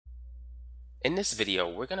In this video,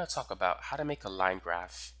 we're going to talk about how to make a line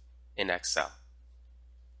graph in Excel.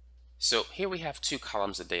 So here we have two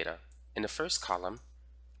columns of data. In the first column,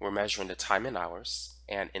 we're measuring the time in hours,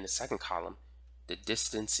 and in the second column, the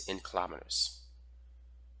distance in kilometers.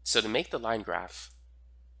 So to make the line graph,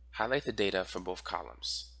 highlight the data for both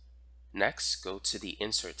columns. Next, go to the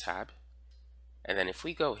Insert tab, and then if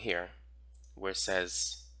we go here, where it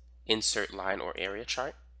says Insert Line or Area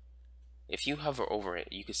Chart, if you hover over it,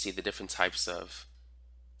 you can see the different types of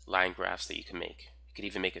line graphs that you can make. You could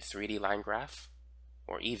even make a 3D line graph,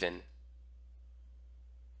 or even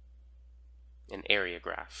an area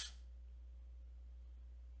graph.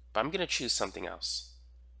 But I'm going to choose something else.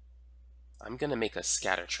 I'm going to make a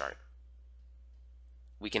scatter chart.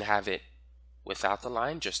 We can have it without the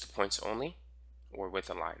line, just the points only, or with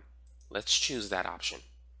a line. Let's choose that option.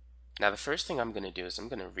 Now the first thing I'm going to do is I'm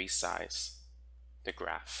going to resize the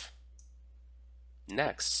graph.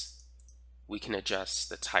 Next, we can adjust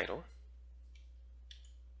the title.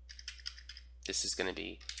 This is going to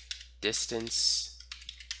be distance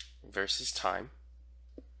versus time.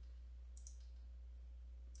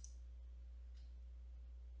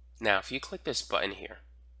 Now, if you click this button here,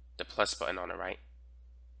 the plus button on the right,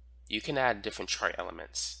 you can add different chart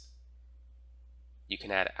elements. You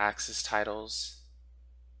can add axis titles,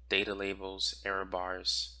 data labels, error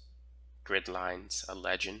bars, grid lines, a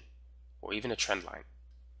legend, or even a trend line.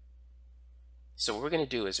 So what we're going to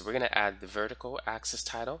do is we're going to add the vertical axis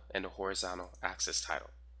title and the horizontal axis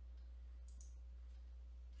title.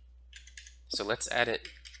 So let's edit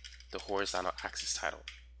the horizontal axis title.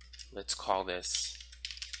 Let's call this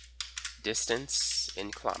distance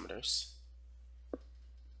in kilometers.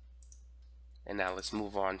 And now let's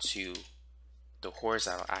move on to the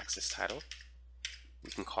horizontal axis title.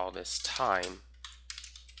 We can call this time,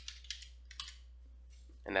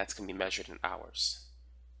 and that's going to be measured in hours.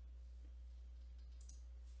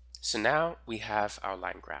 So now we have our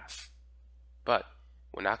line graph, but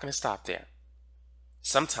we're not going to stop there.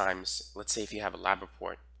 Sometimes, let's say if you have a lab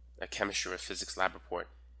report, a chemistry or physics lab report,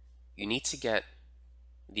 you need to get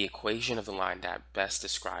the equation of the line that best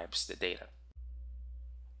describes the data.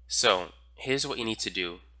 So here's what you need to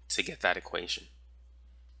do to get that equation.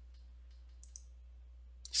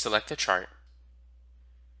 Select the chart,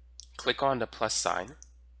 click on the plus sign,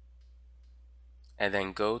 and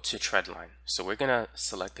then go to trend line. So we're going to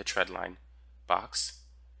select the trend line box,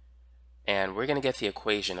 and we're going to get the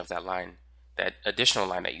equation of that line, that additional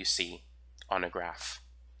line that you see on the graph.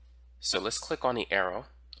 So let's click on the arrow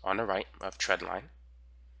on the right of trend line,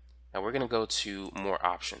 and we're going to go to more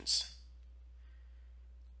options.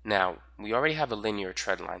 Now, we already have a linear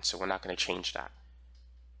trend line, so we're not going to change that.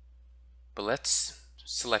 But let's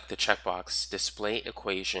select the checkbox, display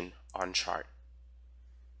equation on chart.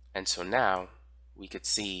 And so now we could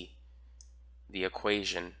see the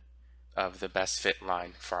equation of the best fit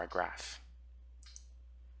line for our graph.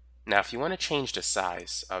 Now, if you want to change the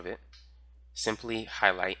size of it, simply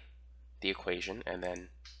highlight the equation, and then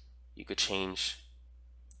you could change,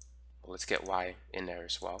 well, let's get Y in there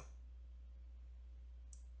as well.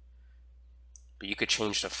 But you could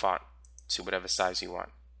change the font to whatever size you want.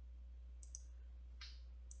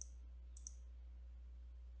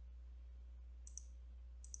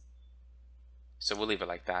 So we'll leave it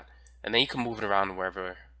like that. And then you can move it around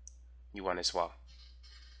wherever you want as well.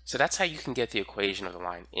 So that's how you can get the equation of the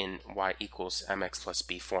line in y equals mx plus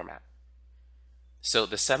b format. So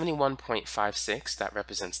the 71.56, that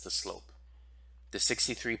represents the slope. The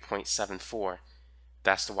 63.74,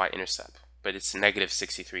 that's the y-intercept, but it's negative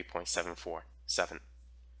 63.747.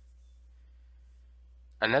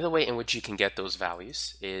 Another way in which you can get those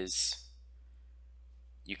values is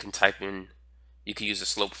you can use a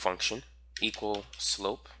slope function, equal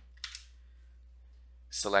slope,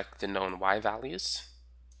 select the known y values,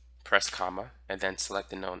 press comma, and then select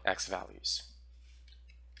the known x values.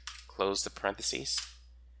 Close the parentheses,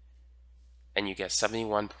 and you get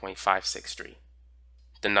 71.563,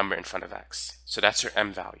 the number in front of x. So that's your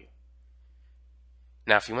m value.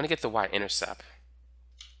 Now if you want to get the y-intercept,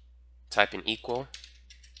 type in equal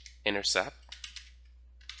intercept,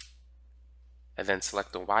 and then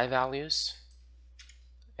select the y values,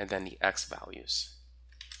 and then the x values.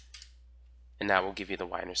 And that will give you the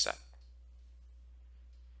y-intercept.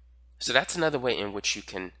 So that's another way in which you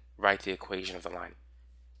can write the equation of the line.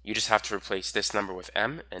 You just have to replace this number with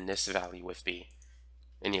m and this value with b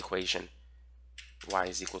in the equation y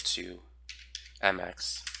is equal to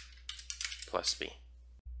mx plus b.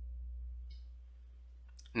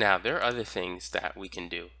 Now there are other things that we can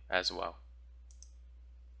do as well.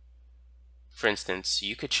 For instance,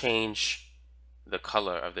 you could change the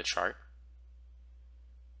color of the chart.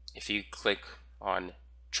 if you click on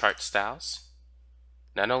chart styles,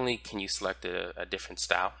 not only can you select a different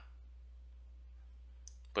style,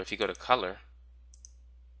 but if you go to color,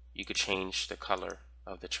 you could change the color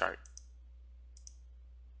of the chart.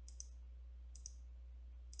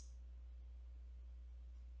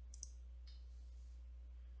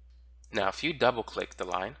 Now, if you double click the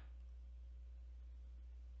line,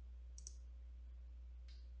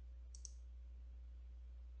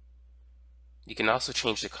 you can also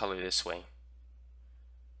change the color this way.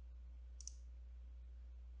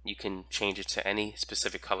 You can change it to any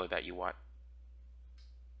specific color that you want.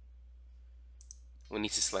 We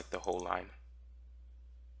need to select the whole line.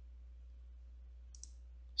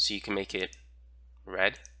 So you can make it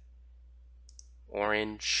red,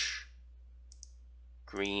 orange,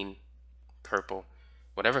 green, purple,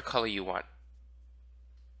 whatever color you want.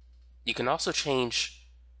 You can also change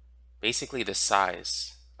basically the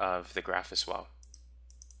size of the graph as well.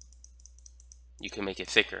 You can make it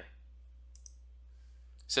thicker.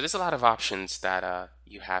 So there's a lot of options that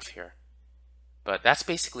you have here. But that's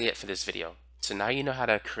basically it for this video. So now you know how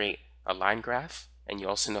to create a line graph, and you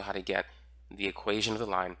also know how to get the equation of the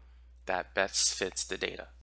line that best fits the data.